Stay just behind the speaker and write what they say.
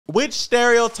Which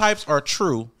stereotypes are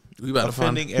true?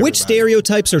 Offending everybody. Which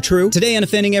stereotypes are true? Today on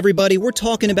Offending Everybody, we're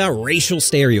talking about racial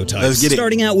stereotypes. Let's get it.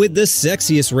 Starting out with the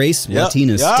sexiest race,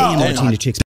 Latinas. Damn, Latina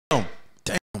chicks.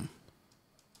 Damn.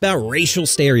 About racial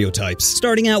stereotypes.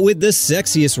 Starting out with the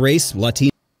sexiest race,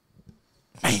 Latina.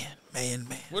 Man.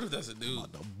 What if that's a dude? On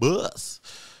the bus.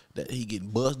 That he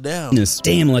getting bussed down.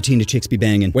 Damn, Latina chicks be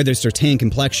banging. Whether it's their tan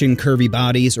complexion, curvy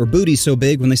bodies, or booties so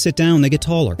big when they sit down they get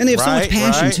taller. And they have so much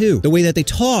passion too. The way that they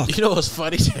talk. You know what's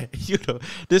funny? You know,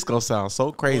 this gonna sound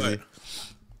so crazy. What?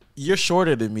 You're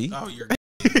shorter than me. Oh, you're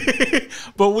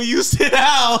but when you sit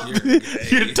down,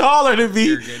 you're taller than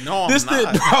me. No, this thing,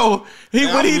 bro.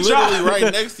 When he dropped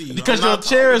right next to you because your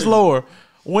chair is lower.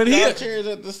 When he chairs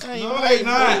at the same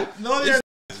height, no,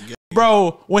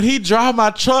 bro. When he drive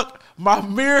my truck. My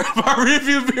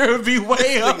rearview mirror be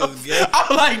way up.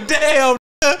 I'm like, damn,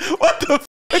 what the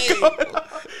fuck going on?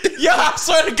 Yo, I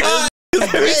swear to God,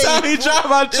 every time he drive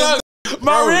my truck,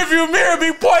 my rearview mirror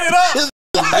be pointed up.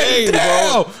 Like,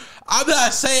 damn. I'm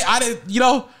not saying I didn't, you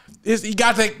know, you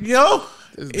got to, you know,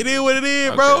 it is what it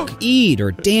is, bro. Eat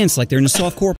or dance like they're in a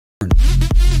softcore porn.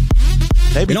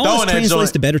 They be and all this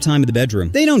translates to better time in the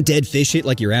bedroom. They don't dead fish it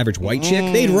like your average white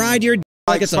chick. They'd ride your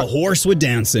like it's a horse with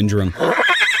Down syndrome.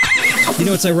 You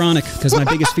know, it's ironic, because my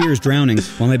biggest fear is drowning,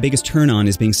 while my biggest turn-on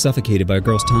is being suffocated by a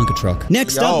girl's Tonka truck.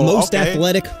 Next up, most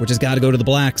athletic, which has got to go to the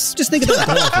blacks. Just think about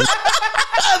golf.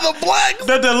 The blacks!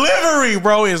 The delivery,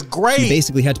 bro, is great. You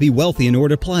basically had to be wealthy in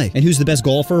order to play. And who's the best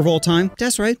golfer of all time?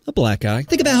 That's right, a black guy.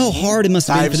 Think about how hard it must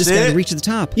have been for this guy to reach the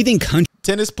top. You think country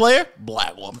tennis player?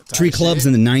 Black woman. Tree clubs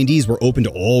in the 90s were open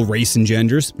to all race and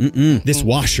genders. This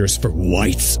washer's for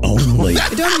whites only.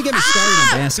 And don't even get me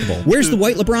started on basketball. Where's the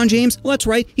white LeBron James? Well, that's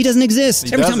right, he doesn't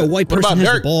exist. Every time a white person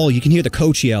has the ball, you can hear the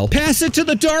coach yell, "Pass it to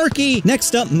the darky!"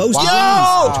 Next up, most wins,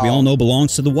 which we all know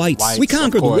belongs to the whites. We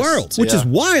conquered the world, which is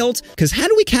wild, because how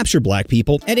do we capture black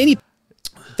people at any...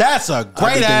 That's a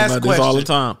great ass question. All the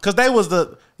time. Because they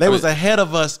was ahead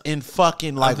of us in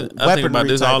fucking like weaponry. I think about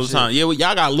this all the time. Yeah, well,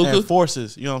 y'all got Luka.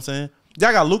 Forces, you know what I'm saying?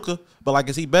 Y'all got Luka, but like,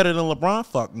 is he better than LeBron?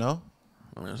 Fuck no.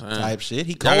 Type shit.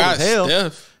 He cold as hell.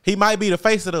 Steph. He might be the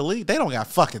face of the league. They don't got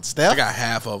fucking Steph. I got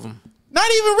half of them. Not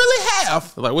even really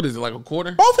half. Like, what is it, like a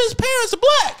quarter? Both his parents are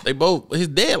black. They both, his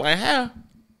dad like half.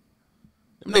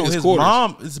 No,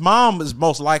 his mom is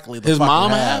most likely the mom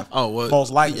half. Oh, well,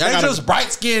 most likely. They just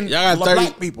bright skinned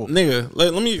black people. Nigga,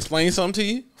 let me explain something to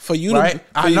you. For you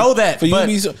I know that. For you to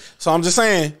be so I'm just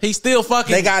saying. He's still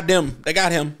fucking. They got them. They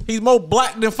got him. He's more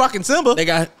black than fucking Simba. They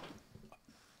got.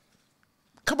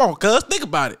 Come on, cuz. Think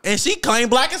about it. And she claimed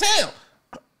black as hell.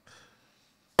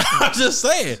 I'm just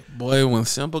saying. Boy, when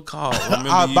Simba called.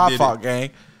 My fault, gang.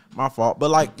 My fault.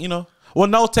 But like, you know. Well,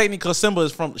 no, technically, Simba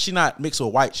is from. She not mixed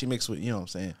with white. She mixed with, you know what I'm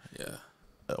saying. Yeah.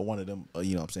 One of them,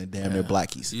 you know what I'm saying, damn near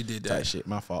blackies. You did that shit.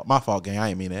 My fault, gang. I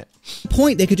ain't mean that.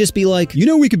 Point, they could just be like, you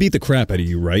know we could beat the crap out of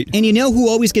you, right? And you know who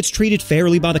always gets treated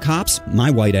fairly by the cops? My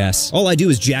white ass. All I do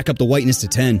is jack up the whiteness to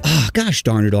 10. Ah, gosh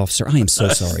darn it, officer. I am so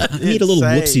sorry. I made a little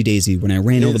whoopsie-daisy when I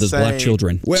ran over those black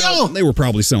children. Well, they were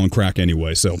probably selling crack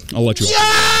anyway, so I'll let you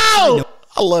off.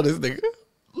 I love this nigga.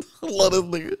 I love this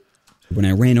nigga. When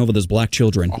I ran over those black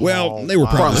children. Well, they were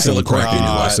probably selling crack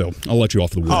anyway, so I'll let you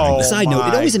off the warning. Side note,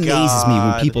 it always amazes me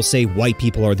when people say white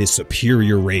people are this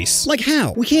superior race. Like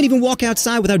how? We can't even walk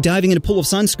outside without diving in a pool of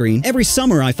sunscreen. Every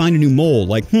summer I find a new mole,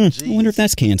 like, I wonder if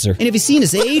that's cancer. And if you've seen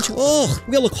his age, oh,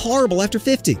 we'll look horrible after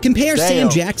 50. Compare Sam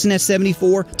Jackson at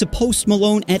 74 to Post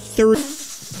Malone at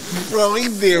 30. Bro, he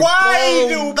did. Why you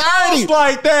do dirty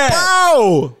like that?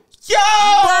 Bro!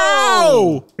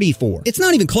 Yo! 34. It's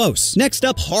not even close. Next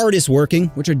up, hardest working,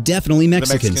 which are definitely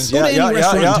Mexicans. Go to any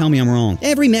restaurant and tell me I'm wrong.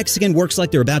 Every Mexican works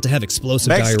like they're about to have explosive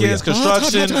diarrhea.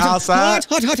 Construction, outside.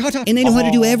 And they know how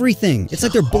to do everything. It's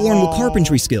like they're born with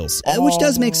carpentry skills, which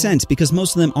does make sense because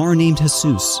most of them are named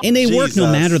Jesus. And they work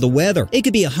no matter the weather. It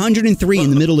could be 103 in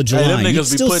the middle of July. You'd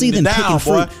still see them picking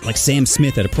fruit like Sam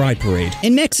Smith at a pride parade.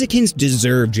 And Mexicans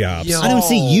deserve jobs. I don't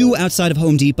see you outside of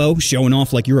Home Depot showing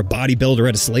off like you're a bodybuilder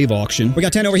at a slave auction. We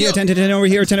got 10 over here, 10 over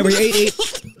here, 10 over here, 8.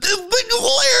 This nigga's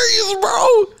hilarious,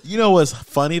 bro. You know what's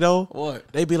funny though? What?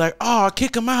 They be like, oh,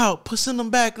 kick him out, send him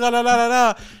back, da da da da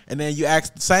da. And then you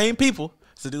ask the same people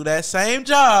to do that same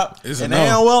job, and they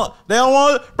don't want.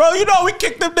 Bro, you know we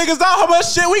kick them niggas out. How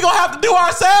much shit we gonna have to do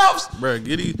ourselves? Bro,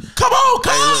 giddy. Come on,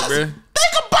 cuz. Hey,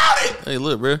 think about it. Hey,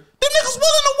 look, bro. Them niggas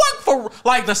willing to work for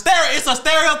like the stereo. It's a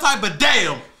stereotype, but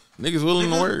damn, niggas willing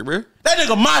to work, bro. That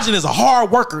nigga Majin is a hard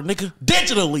worker, nigga.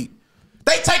 Digitally.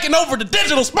 They taking over the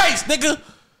digital space, nigga.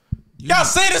 Y'all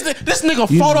see this nigga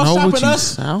photoshopping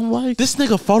us? Sound like? This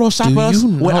nigga photoshopping us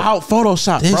without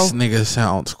Photoshop, this bro. This nigga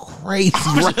sounds crazy.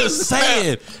 I'm just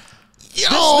saying. This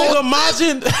nigga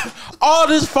Majin, all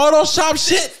this Photoshop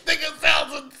shit. This nigga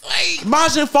sounds insane.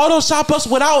 Majin Photoshop us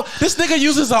without. This nigga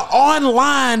uses an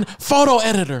online photo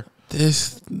editor.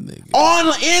 This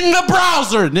nigga In the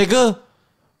browser, nigga.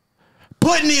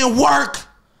 Putting in work.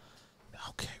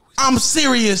 Okay, I'm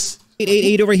serious.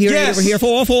 8 over here, Yes. 8 over here,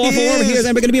 4 over here.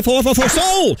 Then we're gonna be 4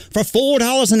 sold for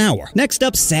 $4 an hour. Next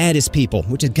up, saddest people,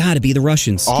 which has got to be the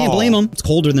Russians. Can't blame them. It's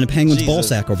colder than a penguin's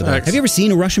ballsack over there. Facts. Have you ever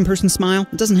seen a Russian person smile?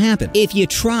 It doesn't happen. If you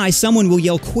try, someone will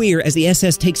yell queer as the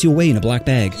SS takes you away in a black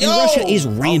bag. And Russia is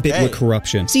rampant with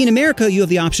corruption. See, in America, you have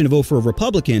the option to vote for a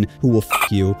Republican who will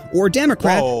f you, or a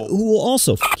Democrat who will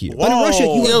also f you. But in Russia,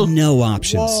 you have no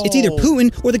options. It's either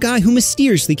Putin or the guy who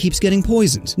mysteriously keeps getting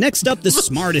poisoned. Next up, the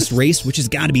smartest race, which has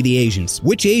got to be the Asians.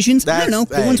 Which Asians? I don't know.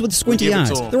 The ones with the squinty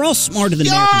eyes. They're all smarter than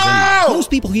Americans anyway.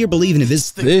 Most people here believe in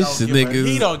This nigga,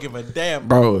 he don't give a damn,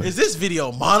 bro. Is this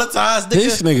video monetized? Nigga?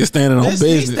 This nigga standing on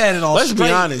business. He's standing on. Let's straight.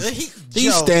 be honest.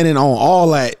 He's standing on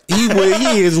all that. He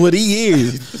is what he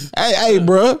is. Hey,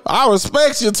 bro. I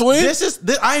respect you, twin.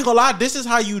 I ain't gonna lie. This is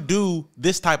how you do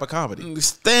this type of comedy.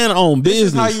 Stand on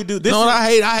business. This is how you do this. No, I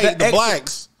hate the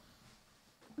blacks.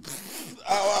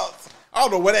 I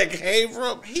don't know where that came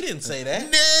from. He didn't say that.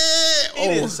 Nah. He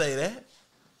didn't say that.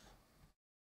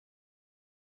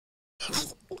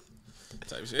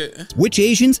 Type shit. Which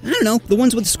Asians? I don't know. The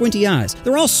ones with the squinty eyes.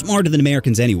 They're all smarter than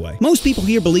Americans anyway. Most people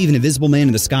here believe an invisible man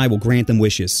in the sky will grant them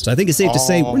wishes. So I think it's safe to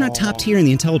say we're not top tier in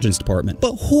the intelligence department.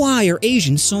 But why are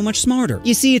Asians so much smarter?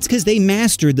 You see, it's because they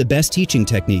mastered the best teaching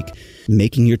technique.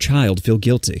 Making your child feel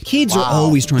guilty. Kids are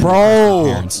always trying to impress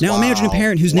their parents. Now imagine a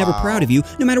parent who's never proud of you,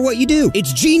 no matter what you do.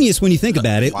 It's genius when you think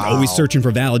about it. Always searching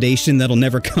for validation that'll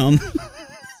never come.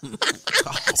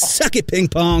 Suck it, ping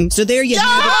pong. So there you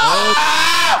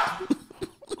have it.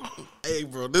 Hey,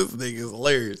 bro, this nigga is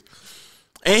hilarious.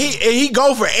 And he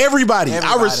go for everybody.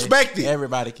 I respect it.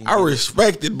 Everybody can. I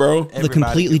respect it, bro. The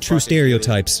completely true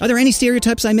stereotypes. Are there any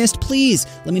stereotypes I missed? Please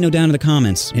let me know down in the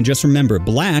comments. And just remember,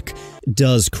 black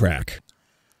does crack.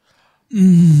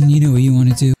 You know what you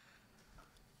want to do.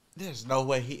 There's no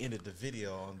way he ended the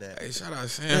video on that. Hey, shout out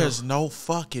Sam. There's no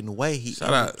fucking way he.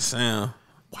 Shout out Sam.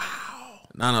 Wow.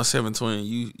 907 twin.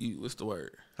 You. What's the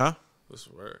word? Huh? What's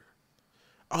the word?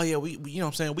 Oh yeah, we you know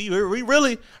what I'm saying? We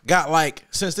really got like,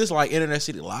 since this like Internet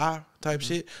City Live type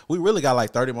shit, we really got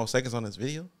like 30 more seconds on this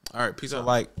video. All right, peace out.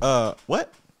 Like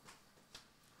what?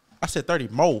 I said 30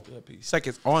 more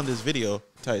seconds on this video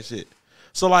type shit.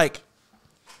 So like,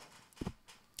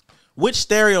 which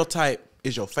stereotype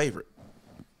is your favorite?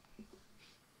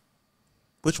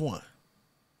 Which one?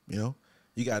 You know,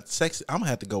 you got sexy. I'm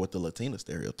gonna have to go with the Latina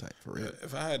stereotype for real.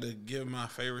 If I had to give my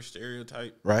favorite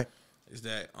stereotype, right, is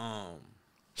that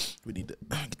we need to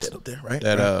get that up there, right?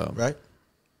 That right.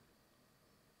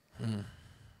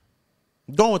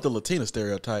 Going with the Latina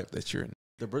stereotype that you're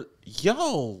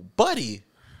yo, buddy.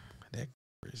 that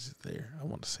is there. I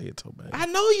want to say it so bad. I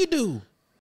know you do.